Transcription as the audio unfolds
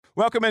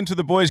Welcome into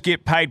the Boys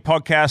Get Paid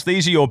podcast.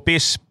 These are your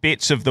best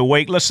bets of the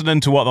week. Listening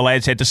to what the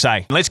lads had to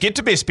say. Let's get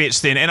to best bets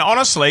then. And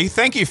honestly,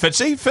 thank you,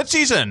 Fitzy.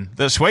 Fitzy's in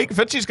this week.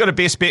 Fitzy's got a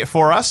best bet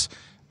for us.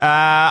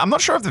 I'm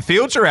not sure if the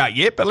fields are out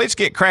yet, but let's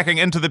get cracking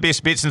into the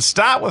best bets and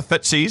start with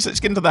Fitzy's. Let's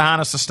get into the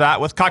harness to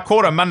start with.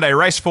 Kaikoura Monday,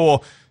 race 4,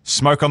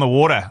 Smoke on the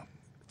Water.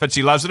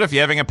 Fitzy loves it. If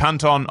you're having a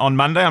punt on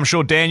Monday, I'm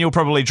sure Dan, you'll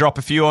probably drop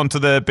a few onto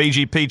the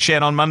BGP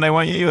chat on Monday,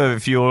 won't you?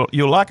 If you'll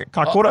like it,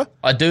 Kaikoura.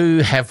 I do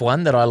have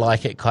one that I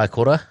like at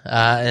Kaikoura,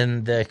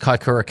 in the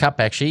Kaikoura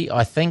Cup, actually.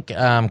 I think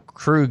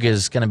Krug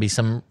is going to be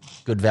some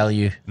good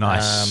value.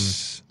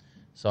 Nice.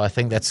 So I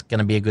think that's going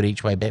to be a good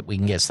each-way bet we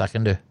can get stuck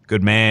into.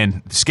 Good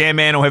man. Scam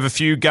Man will have a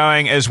few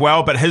going as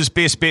well, but his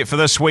best bet for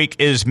this week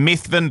is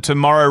Methven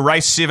tomorrow,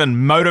 race 7,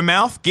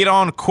 Motormouth. Get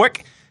on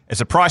quick, as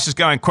the price is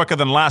going quicker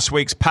than last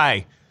week's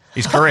pay.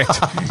 He's correct.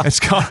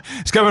 It's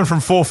going from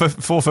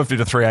 450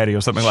 to 380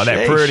 or something like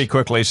that pretty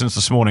quickly since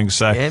this morning.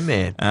 So, yeah,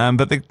 man.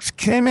 But the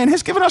Scam Man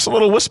has given us a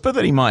little whisper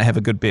that he might have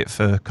a good bet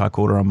for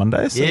Kaikoura on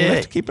Monday. So we'll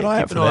have to keep an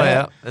eye out for that. Keep an eye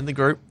out in the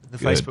group, the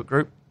Facebook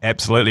group.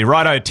 Absolutely.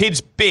 Righto,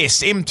 Ted's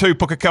best, M2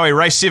 Pukekohe,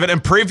 race 7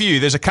 in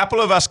preview. There's a couple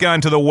of us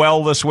going to the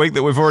well this week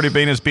that we've already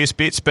been as best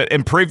bets, but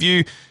in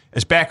preview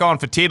is back on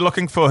for Ted,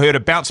 looking for her to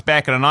bounce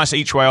back at a nice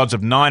each-way odds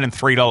of $9 and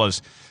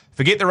 $3.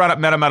 Forget the run up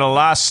Matamata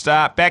last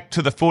start, back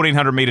to the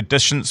 1,400 metre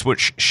distance,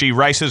 which she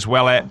races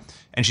well at,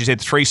 and she's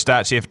had 3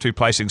 starts here for 2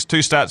 placings.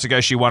 2 starts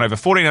ago, she won over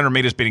 1,400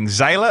 metres, beating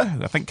Zayla,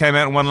 who I think came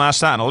out and won last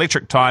start, an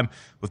electric time,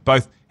 with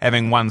both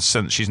having won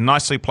since. She's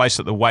nicely placed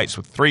at the weights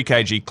with 3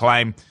 kg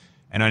claim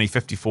and only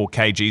 54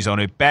 kgs on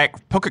her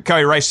back.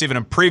 Pukekohe race 7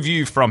 and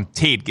preview from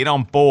Ted. Get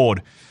on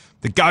board.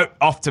 The GOAT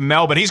off to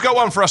Melbourne. He's got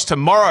one for us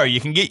tomorrow. You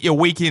can get your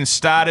weekend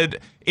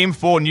started.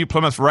 M4 New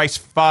Plymouth race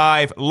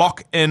 5,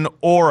 lock in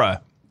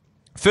Aura.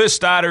 First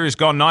starter has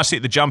gone nicely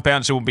at the jump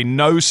out, so it will be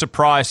no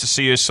surprise to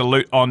see her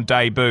salute on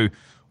debut.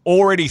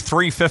 Already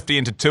 350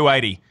 into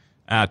 280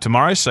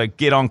 tomorrow, so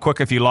get on quick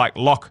if you like.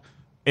 Lock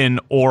in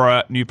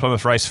Aura, New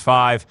Plymouth race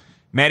 5.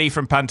 Maddie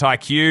from Puntai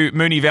Q,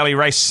 Moonee Valley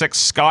race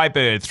 6,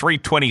 Skybird,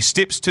 320,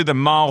 steps to the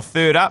mile,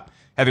 third up,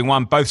 having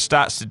won both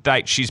starts to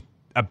date. She's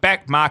a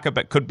back marker,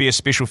 but could be a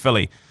special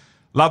filly.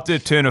 Loved her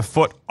turn of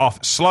foot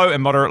off slow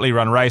and moderately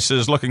run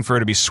races, looking for her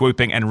to be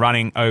swooping and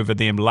running over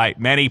them late.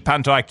 Maddie,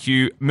 Puntai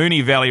Q,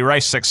 Moonee Valley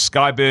race 6,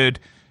 Skybird.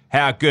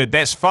 How good.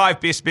 That's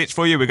 5 best bets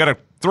for you. We've got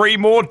 3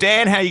 more.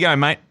 Dan, how you going,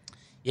 mate?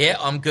 Yeah,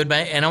 I'm good,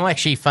 mate. And I'm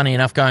actually, funny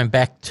enough, going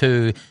back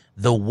to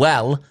the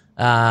well.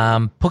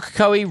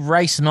 Pukekohe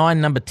race 9,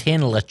 number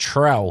 10,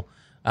 Latrell.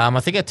 I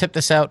think I tipped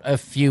this out a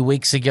few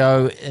weeks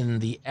ago in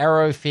the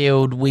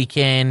Arrowfield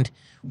weekend.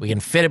 We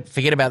can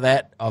forget about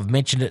that. I've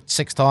mentioned it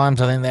 6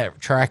 times. I think that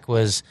track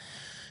was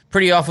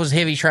pretty off. It was a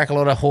heavy track. A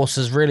lot of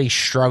horses really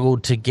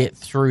struggled to get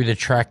through the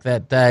track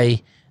that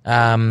day.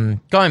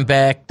 Going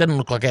back, didn't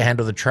look like it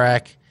handled the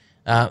track.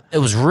 It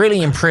was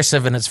really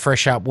impressive in its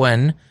fresh up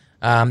win.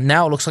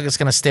 Now it looks like it's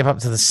going to step up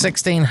to the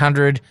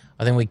 1,600.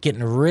 I think we're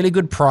getting a really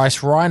good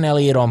price. Ryan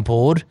Elliott on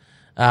board.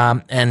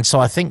 And so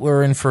I think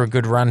we're in for a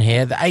good run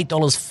here. The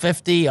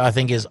 $8.50 I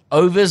think is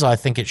overs. I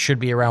think it should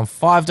be around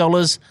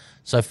 $5.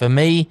 So for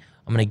me,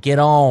 I'm going to get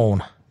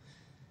on.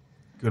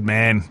 Good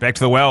man. Back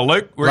to the well.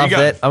 Luke, where Love you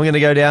go? that. I'm going to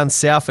go down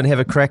south and have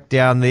a crack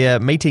down there.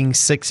 Meeting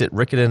 6 at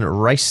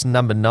Riccarton, race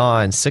number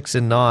 9, 6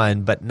 and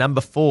 9. But number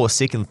 4,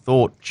 second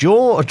thought,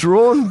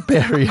 drawn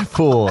barrier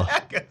 4. How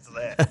good's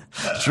that?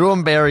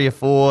 Drawn barrier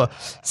 4.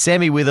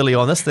 Sammy Weatherly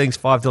on. This thing's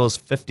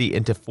 $5.50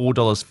 into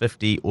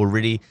 $4.50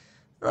 already.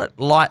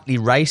 Lightly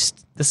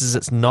raced. This is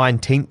its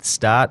 19th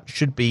start.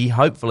 Should be,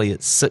 hopefully,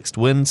 its 6th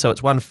win. So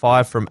it's won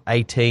 5 from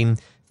 18.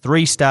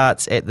 3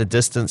 starts at the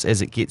distance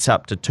as it gets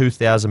up to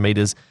 2,000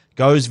 metres.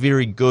 Goes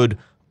very good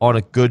on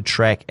a good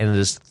track, and it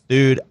is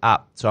third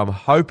up. So I'm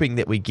hoping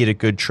that we get a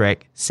good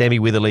track. Sammy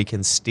Weatherly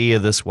can steer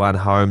this one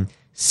home.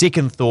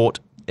 Second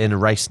thought in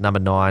race number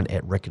 9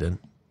 at Riccarton.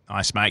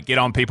 Nice, mate. Get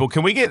on, people.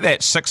 Can we get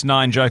that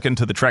 6-9 joke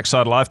into the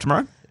Trackside Live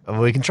tomorrow?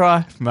 We can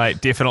try. Mate,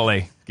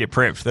 definitely. Get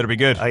prepped. That'll be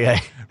good. Okay.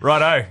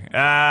 Righto.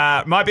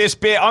 My best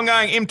bet, I'm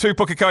going M2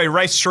 Pukekohe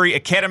Race 3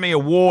 Academy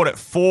Award at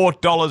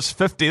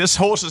 $4.50. This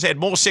horse has had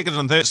more seconds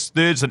and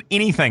thirds than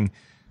anything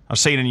I've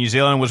seen in New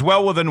Zealand. Was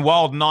well within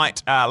Wild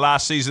Knight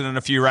last season in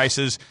a few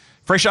races.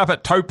 Fresh up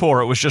at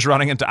Taupō, it was just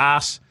running into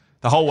arse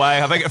the whole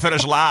way. I think it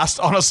finished last.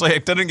 Honestly,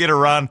 it didn't get a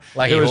run.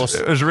 Like it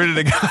was ready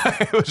to go.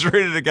 It was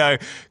ready to go.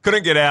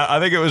 Couldn't get out. I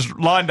think it was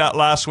lined up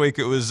last week.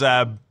 It was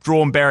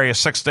drawn barrier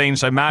 16,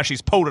 so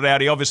Marshy's pulled it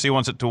out. He obviously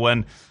wants it to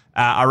win.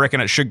 I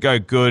reckon it should go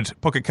good.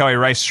 Pukekohe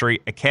Race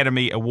 3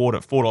 Academy Award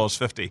at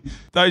 $4.50.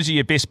 Those are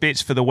your best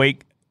bets for the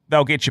week.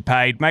 They'll get you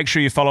paid. Make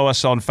sure you follow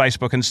us on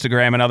Facebook,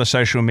 Instagram, and other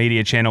social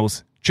media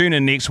channels. Tune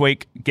in next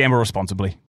week. Gamble responsibly.